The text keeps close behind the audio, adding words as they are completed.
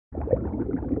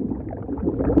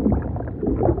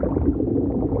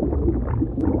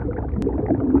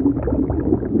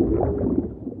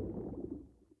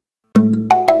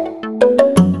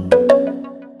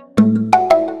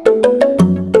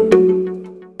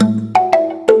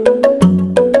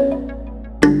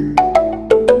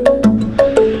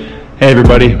Hey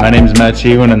everybody, my name is Matt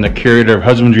Seawan. I'm the curator of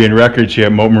husbandry and records here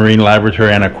at Mote Marine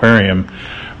Laboratory and Aquarium.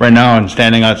 Right now I'm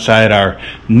standing outside our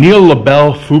Neil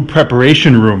LaBelle food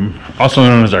preparation room, also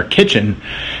known as our kitchen,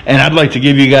 and I'd like to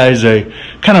give you guys a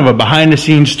kind of a behind the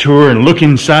scenes tour and look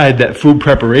inside that food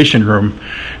preparation room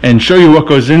and show you what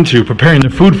goes into preparing the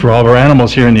food for all of our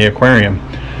animals here in the aquarium.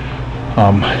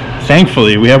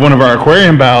 Thankfully we have one of our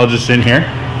aquarium biologists in here.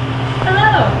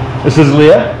 Hello. This is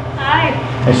Leah. Hi.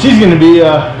 And she's going to be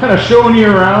kind of showing you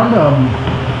around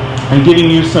and giving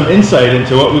you some insight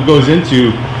into what goes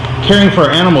into caring for our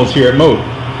animals here at Mote.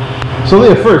 So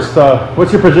Leah, first,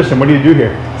 what's your position? What do you do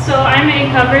here? So I'm a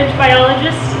coverage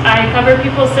biologist. I cover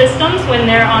people's systems when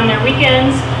they're on their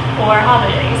weekends or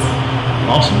holidays.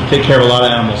 Awesome. You take care of a lot of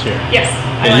animals here. Yes.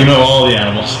 And you know all the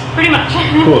animals. Pretty much.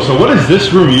 Cool. So what is this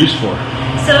room used for?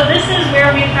 So this is where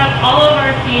we prep all of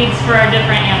our feeds for our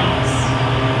different animals.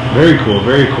 Very cool,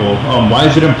 very cool.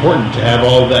 Why is it important to have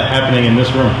all of that happening in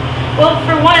this room? Well,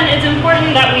 for one, it's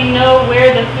important that we know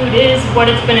where the food is,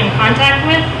 what it's been in contact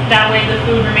with. That way the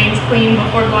food remains clean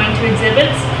before going to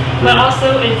exhibits. But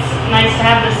also it's nice to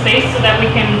have the space so that we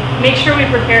can make sure we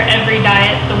prepare every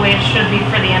diet the way it should be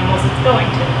for the animals it's going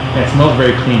to. Yeah, it smells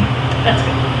very clean. That's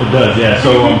good. It does, yeah.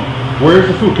 So where is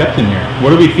the food kept in here?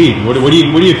 What do we feed? What do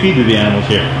you feed to the animals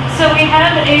here? So we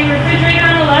have a refrigerator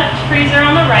on the left, freezer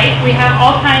on the right. We have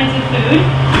all kinds of food.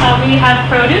 We have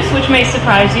produce, which may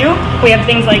surprise you. We have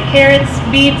things like carrots,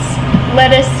 beets,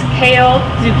 lettuce, kale,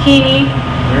 zucchini.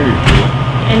 Very cool.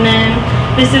 And then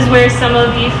this is where some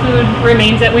of the food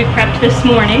remains that we prepped this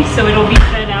morning, so it'll be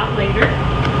fed out later.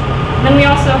 Then we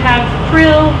also have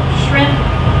krill, shrimp,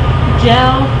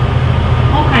 gel,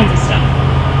 all kinds of stuff.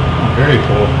 Oh, very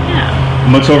cool. Yeah.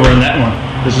 And what's over in that one?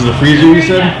 This is the freezer, you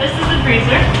said? Yeah, this is the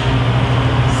freezer.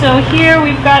 So here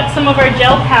we've got some of our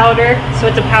gel powder. So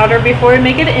it's a powder before we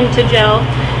make it into gel.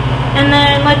 And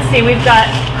then let's see, we've got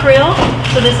krill.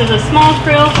 So this is a small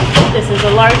krill. This is a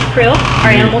large krill.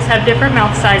 Our animals have different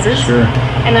mouth sizes. Sure.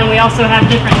 And then we also have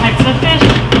different types of fish,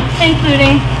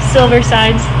 including silver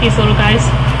sides, these little guys.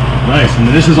 Nice.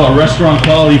 And this is all restaurant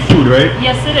quality food, right?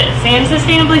 Yes, it is. And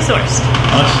sustainably sourced.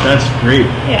 That's great.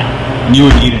 Yeah. And you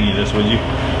wouldn't eat any of this, would you?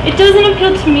 It doesn't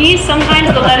appeal to me. Sometimes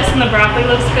the lettuce and the broccoli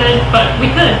looks good, but we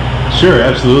could. Sure,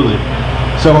 absolutely.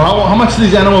 So how much do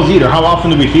these animals eat, or how often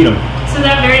do we feed them? So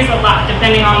that varies a lot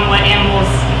depending on what animals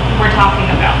we're talking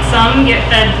about. Some get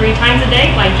fed 3 times a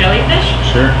day, like jellyfish.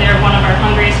 Sure. They're one of our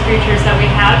hungriest creatures that we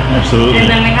have. Absolutely. And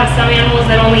then we have some animals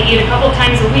that only eat a couple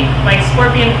times a week, like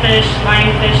scorpionfish,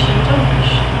 lionfish, and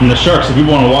toadfish. And the sharks, if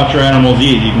people want to watch our animals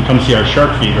eat, you can come see our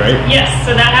shark feed, right? Yes,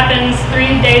 so that happens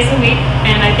 3 days a week,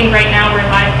 and I think right now we're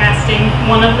live casting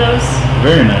one of those.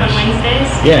 Very nice. On Wednesdays.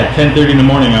 Yeah, 10:30 in the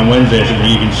morning on Wednesdays, and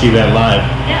you can see that live.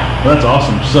 Yeah. Well, that's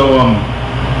awesome. So,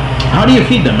 how do you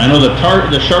feed them? I know the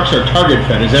sharks are target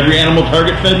fed. Is every animal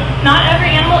target fed? Not every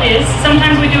animal is.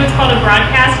 Sometimes we do what's called a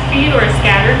broadcast feed or a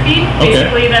scattered feed. Okay.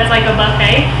 Basically, that's like a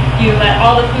buffet. You let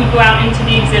all the food go out into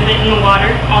the exhibit in the water.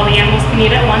 All the animals can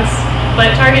eat at once.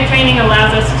 But target training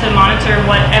allows us to monitor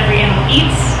what every animal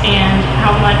eats and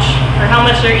how much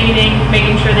they're eating,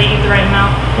 making sure they eat the right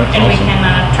amount, That's and awesome. we can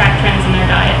track trends in their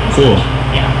diet. And Cool.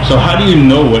 such. Yeah. So how do you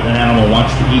know what an animal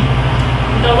wants to eat?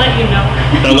 They'll let you know.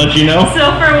 They'll let you know?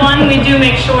 So for one, we do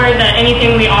make sure that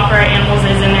anything we offer our animals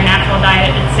is in their natural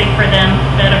diet. It's safe for them,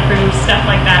 vet approved, stuff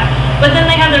like that. But then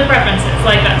they have their preferences,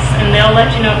 like us, and they'll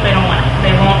let you know if they don't want it.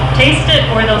 They won't taste it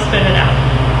or they'll spit it out.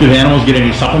 Do the animals get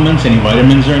any supplements, any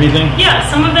vitamins or anything? Yeah,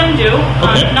 some of them do.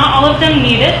 Okay. Not all of them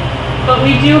need it, but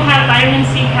we do have vitamin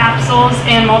C capsules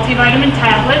and multivitamin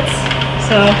tablets.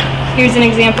 So here's an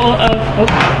example of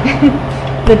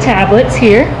the tablets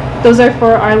here. Those are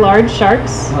for our large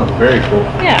sharks. Oh, very cool.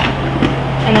 Yeah.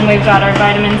 And then we've got our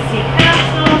vitamin C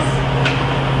capsules.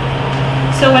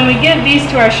 So when we give these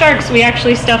to our sharks, we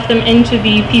actually stuff them into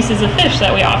the pieces of fish that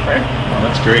we offer. Oh,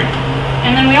 that's great.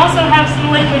 And then we also have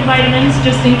some liquid vitamins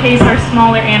just in case our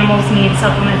smaller animals need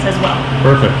supplements as well.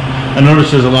 Perfect. I noticed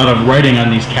there's a lot of writing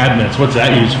on these cabinets. What's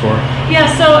that used for? Yeah,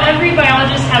 so every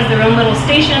biologist has their own little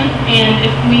station, and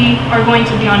if we are going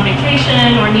to be on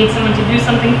vacation or need someone to do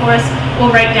something for us, we'll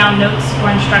write down notes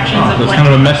or instructions Oh, of so it's what. kind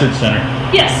of a message center.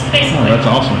 Yes, basically. Oh, that's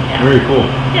awesome. Yeah. Very cool.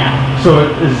 Yeah. So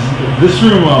is this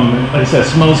room, like I said,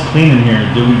 smells clean in here.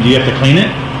 Do you have to clean it?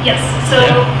 Yes. So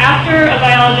after a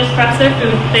biologist preps their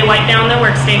food, they wipe down their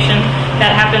workstation.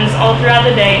 That happens all throughout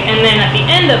the day, and then at the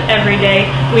end of every day,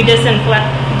 we disinfect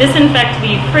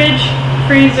the fridge,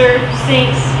 freezer,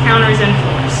 sinks, counters, and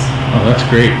floors. Oh, that's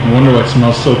great. I wonder what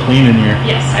smells so clean in here.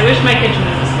 Yes, I wish my kitchen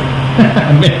was this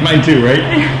clean. Mine too, right?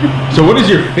 So what is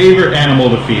your favorite animal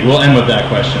to feed? We'll end with that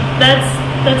question.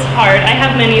 That's hard. I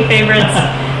have many favorites.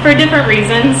 For different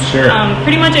reasons. Sure.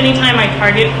 Pretty much anytime I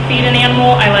target feed an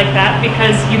animal, I like that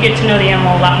because you get to know the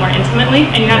animal a lot more intimately,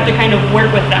 and you have to kind of work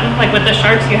with them. Like with the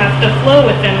sharks, you have to flow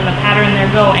with them in the pattern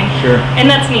they're going. Sure. And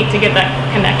that's neat to get that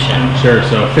connection. Sure.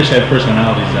 So fish have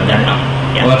personalities then, right?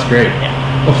 Yeah. Well, that's great. Yeah.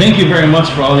 Well, thank you very much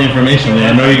for all the information.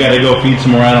 I know you got to go feed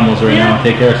some more animals right now and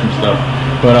take care of some stuff.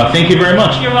 But thank you very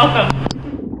much. You're welcome.